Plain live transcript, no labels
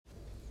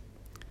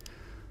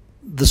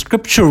The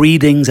scripture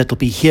readings that we'll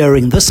be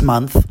hearing this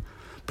month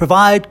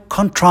provide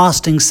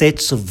contrasting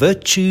sets of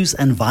virtues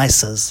and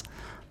vices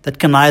that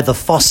can either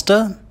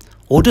foster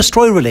or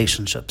destroy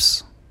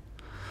relationships.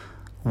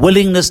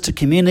 Willingness to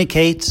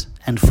communicate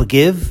and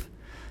forgive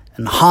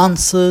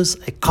enhances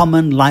a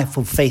common life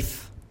of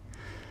faith.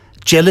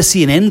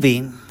 Jealousy and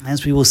envy,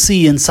 as we will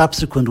see in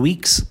subsequent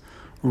weeks,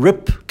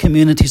 rip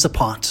communities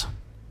apart.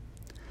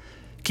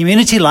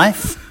 Community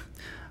life,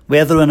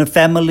 whether in a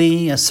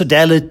family, a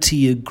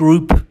sodality, a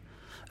group,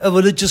 a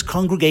religious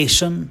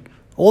congregation,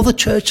 or the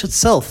church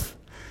itself,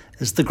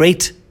 is the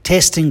great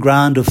testing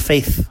ground of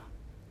faith.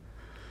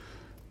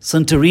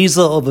 St.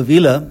 Teresa of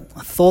Avila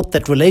thought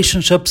that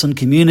relationships and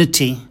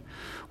community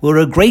were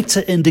a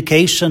greater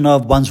indication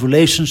of one's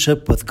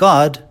relationship with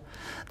God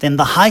than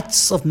the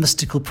heights of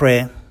mystical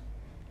prayer.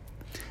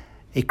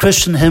 A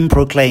Christian hymn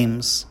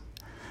proclaims,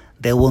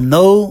 "They will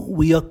know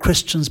we are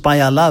Christians by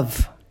our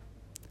love."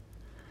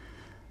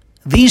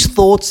 These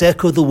thoughts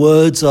echo the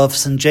words of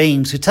St.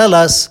 James, who tell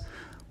us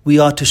we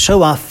are to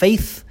show our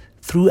faith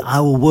through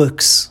our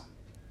works.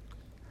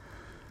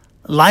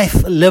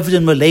 Life lived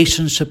in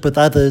relationship with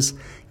others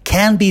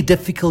can be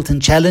difficult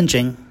and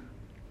challenging.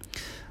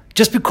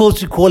 Just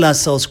because we call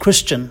ourselves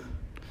Christian,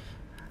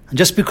 and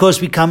just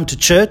because we come to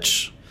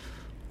church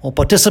or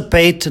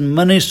participate in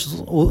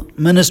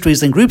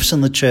ministries and groups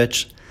in the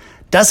church,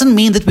 doesn't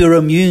mean that we're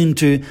immune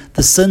to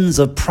the sins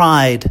of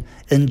pride,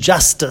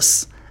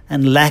 injustice,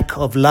 and lack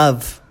of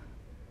love.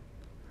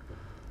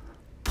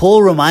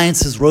 Paul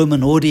reminds his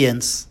Roman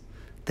audience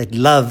that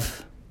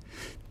love,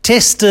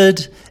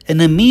 tested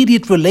in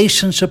immediate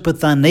relationship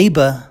with our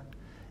neighbor,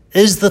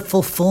 is the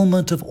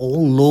fulfillment of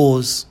all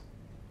laws.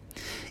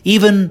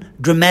 Even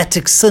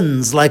dramatic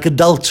sins like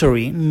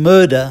adultery,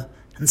 murder,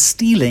 and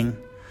stealing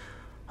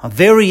are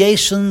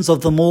variations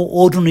of the more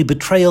ordinary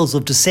betrayals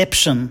of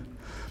deception,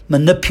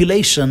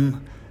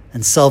 manipulation,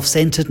 and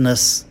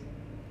self-centeredness.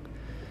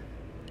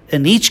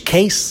 In each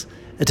case,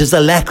 it is a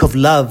lack of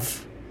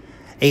love,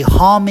 a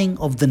harming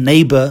of the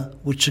neighbor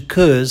which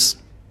occurs.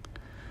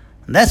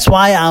 And that's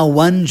why our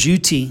one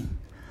duty,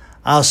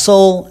 our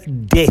sole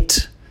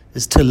debt,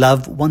 is to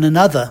love one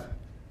another.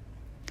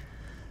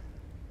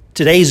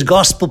 Today's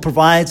gospel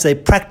provides a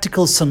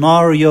practical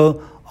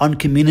scenario on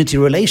community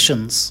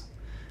relations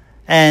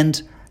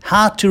and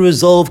how to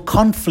resolve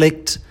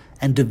conflict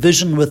and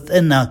division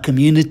within our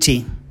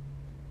community.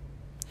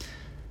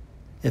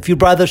 If your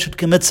brother should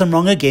commit some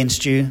wrong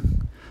against you,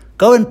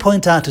 go and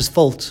point out his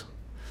fault,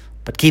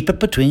 but keep it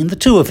between the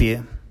two of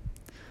you.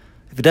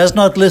 If he does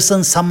not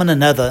listen, summon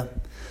another,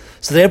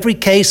 so that every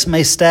case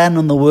may stand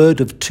on the word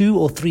of 2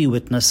 or 3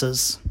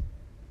 witnesses.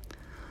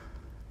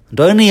 And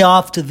only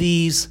after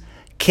these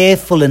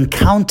careful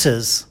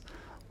encounters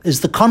is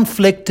the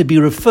conflict to be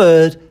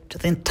referred to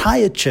the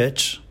entire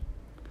church.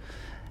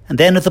 And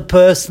then if the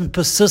person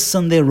persists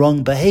in their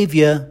wrong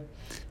behavior,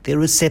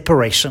 there is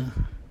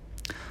separation.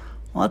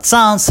 Well, it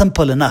sounds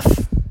simple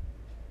enough.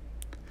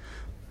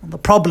 The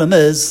problem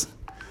is,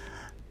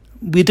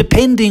 we're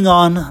depending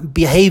on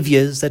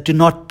behaviors that do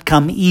not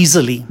come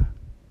easily.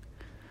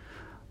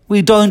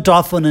 We don't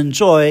often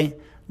enjoy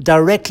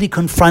directly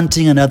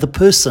confronting another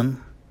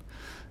person,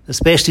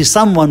 especially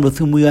someone with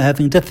whom we are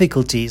having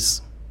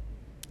difficulties.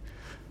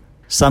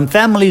 Some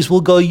families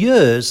will go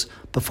years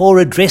before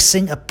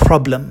addressing a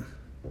problem.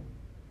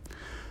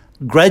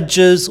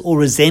 Grudges or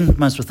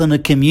resentments within a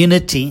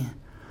community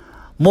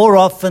more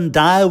often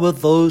die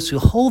with those who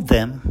hold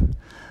them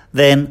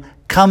than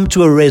come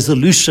to a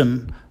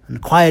resolution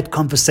and quiet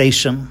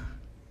conversation.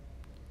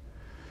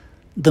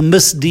 The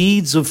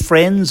misdeeds of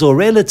friends or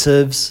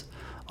relatives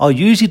are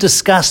usually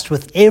discussed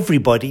with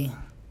everybody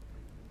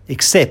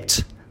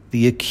except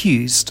the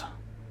accused.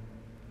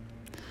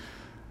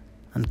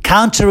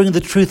 Encountering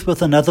the truth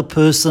with another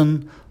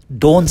person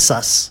daunts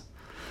us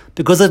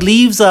because it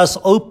leaves us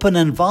open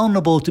and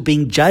vulnerable to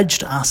being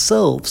judged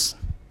ourselves.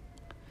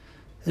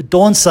 It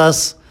daunts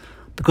us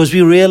because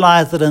we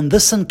realize that in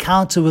this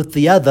encounter with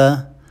the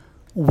other,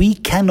 we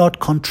cannot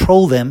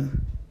control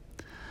them.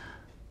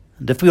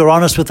 And if we are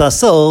honest with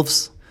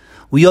ourselves,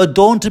 we are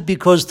daunted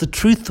because the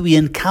truth we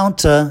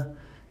encounter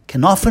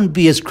can often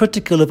be as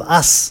critical of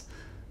us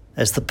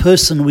as the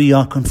person we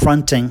are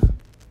confronting.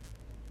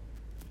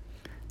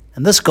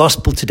 In this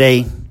gospel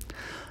today,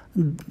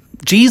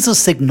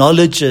 Jesus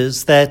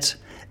acknowledges that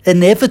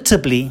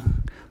inevitably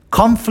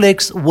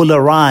conflicts will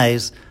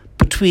arise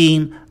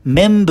between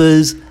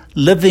members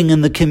living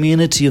in the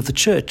community of the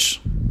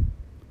church.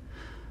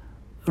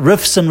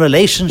 Rifts in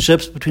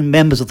relationships between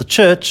members of the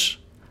church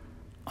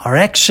are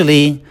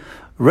actually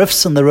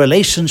rifts in the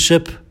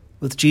relationship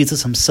with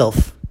Jesus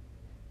himself.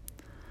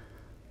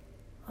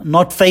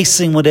 Not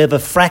facing whatever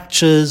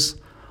fractures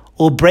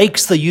or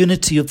breaks the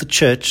unity of the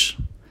church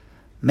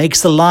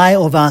makes the lie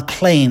of our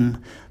claim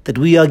that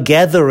we are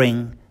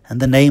gathering in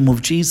the name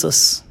of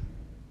Jesus.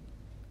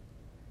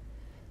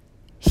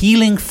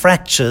 Healing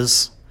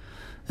fractures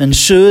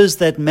ensures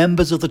that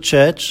members of the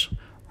church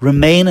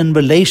remain in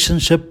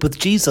relationship with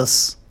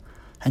Jesus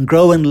and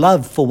grow in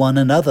love for one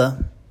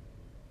another.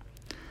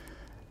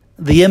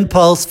 The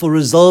impulse for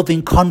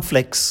resolving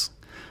conflicts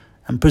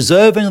and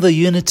preserving the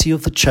unity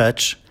of the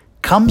church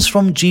comes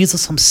from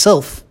Jesus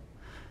himself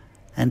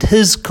and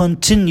his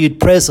continued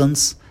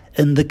presence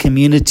in the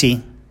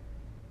community.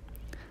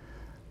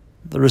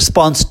 The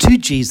response to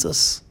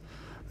Jesus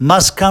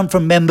must come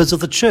from members of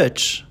the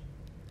church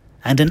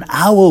and in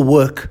our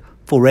work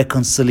for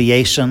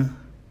reconciliation.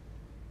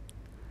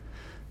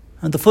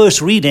 In the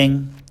first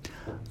reading,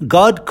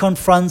 God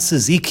confronts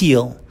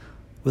Ezekiel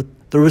with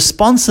the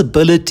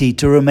responsibility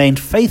to remain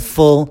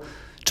faithful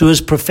to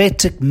his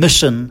prophetic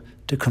mission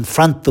to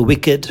confront the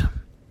wicked.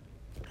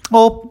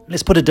 Or,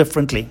 let's put it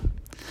differently,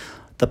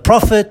 the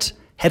prophet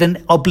had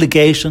an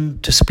obligation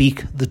to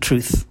speak the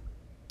truth.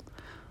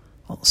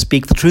 Well,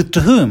 speak the truth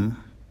to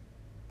whom?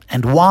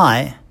 And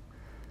why?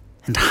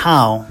 And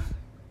how?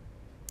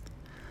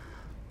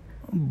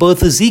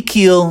 Both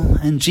Ezekiel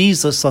and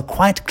Jesus are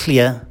quite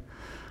clear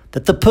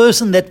that the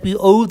person that we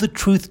owe the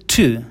truth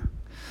to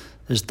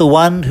is the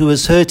one who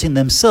is hurting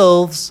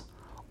themselves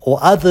or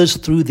others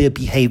through their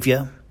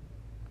behavior.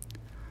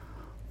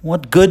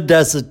 What good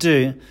does it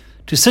do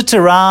to sit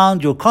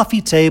around your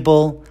coffee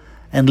table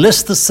and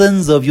list the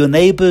sins of your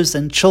neighbors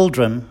and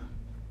children?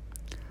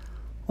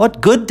 What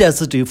good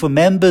does it do for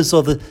members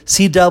of the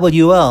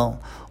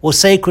CWL or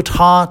Sacred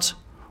Heart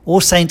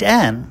or St.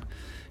 Anne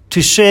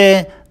to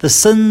share the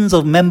sins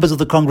of members of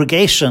the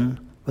congregation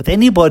with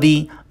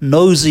anybody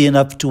nosy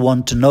enough to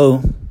want to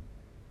know?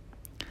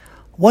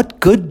 What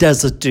good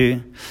does it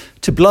do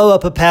to blow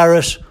up a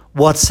parish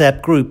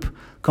WhatsApp group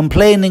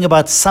complaining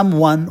about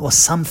someone or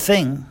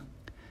something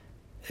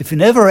if you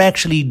never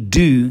actually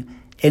do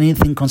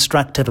anything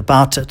constructive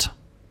about it?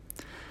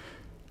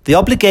 The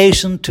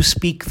obligation to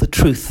speak the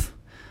truth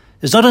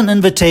is not an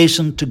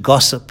invitation to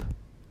gossip.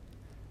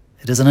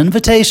 It is an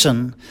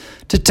invitation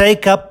to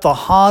take up the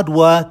hard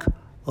work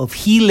of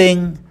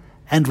healing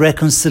and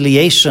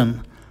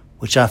reconciliation,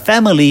 which our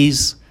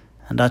families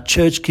and our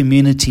church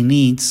community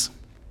needs.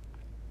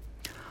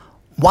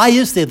 Why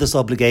is there this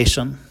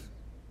obligation?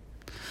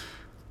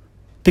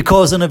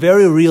 Because in a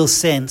very real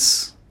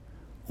sense,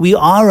 we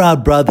are our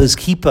brother's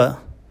keeper.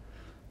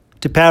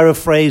 To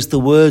paraphrase the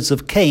words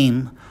of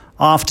Cain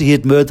after he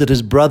had murdered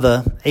his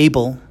brother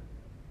Abel,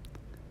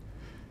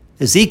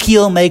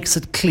 Ezekiel makes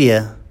it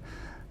clear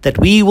that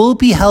we will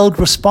be held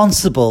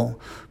responsible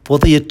for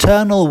the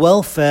eternal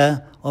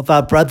welfare of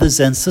our brothers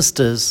and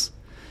sisters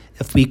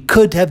if we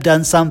could have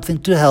done something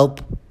to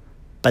help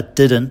but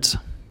didn't.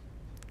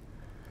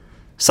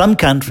 Some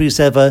countries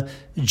have a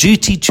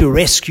duty to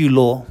rescue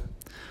law,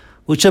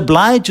 which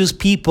obliges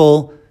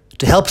people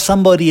to help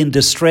somebody in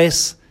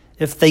distress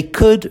if they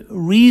could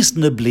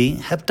reasonably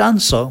have done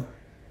so.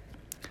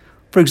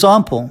 For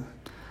example,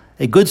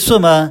 a good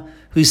swimmer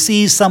who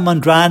sees someone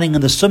drowning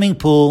in the swimming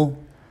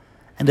pool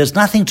and does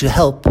nothing to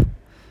help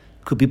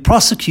could be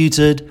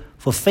prosecuted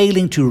for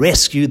failing to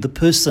rescue the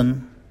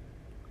person.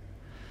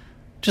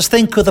 Just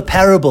think of the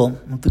parable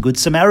of the Good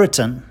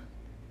Samaritan.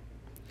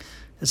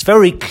 It's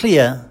very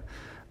clear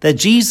that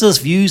Jesus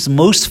views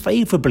most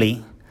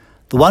favorably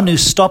the one who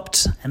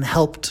stopped and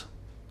helped.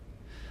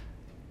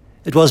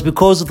 It was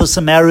because of the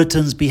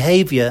Samaritan's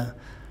behavior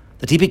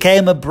that he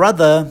became a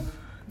brother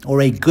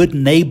or a good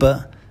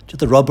neighbor to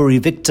the robbery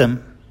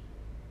victim.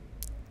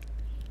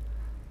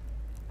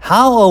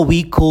 How are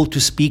we called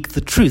to speak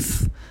the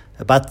truth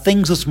about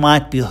things which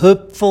might be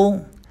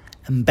hurtful,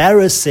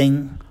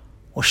 embarrassing,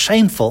 or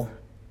shameful?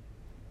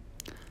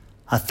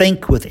 I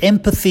think with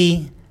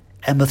empathy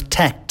and with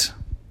tact.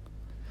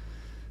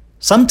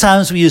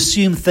 Sometimes we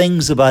assume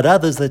things about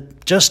others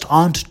that just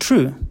aren't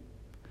true.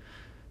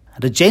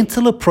 And a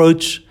gentle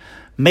approach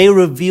may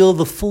reveal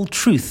the full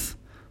truth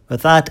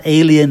without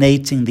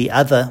alienating the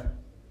other.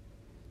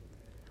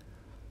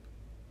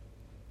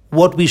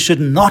 What we should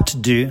not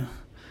do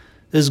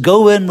is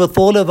go in with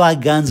all of our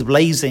guns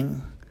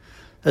blazing,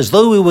 as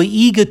though we were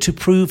eager to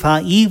prove how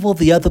evil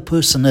the other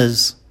person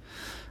is,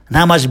 and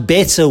how much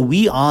better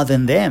we are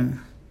than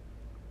them,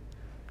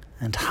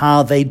 and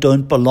how they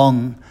don't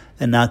belong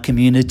in our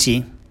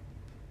community.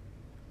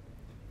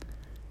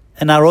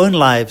 In our own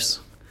lives,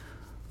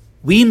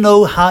 we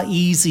know how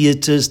easy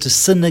it is to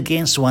sin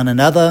against one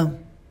another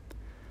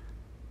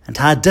and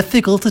how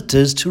difficult it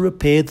is to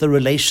repair the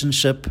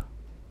relationship.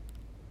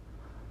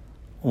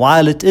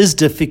 While it is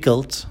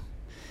difficult,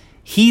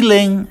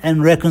 healing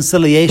and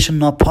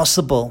reconciliation are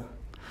possible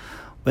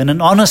when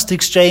an honest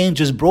exchange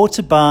is brought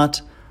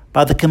about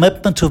by the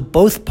commitment of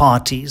both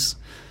parties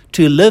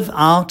to live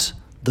out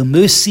the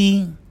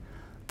mercy,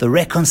 the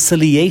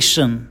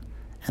reconciliation,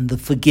 and the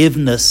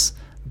forgiveness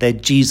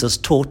that Jesus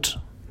taught.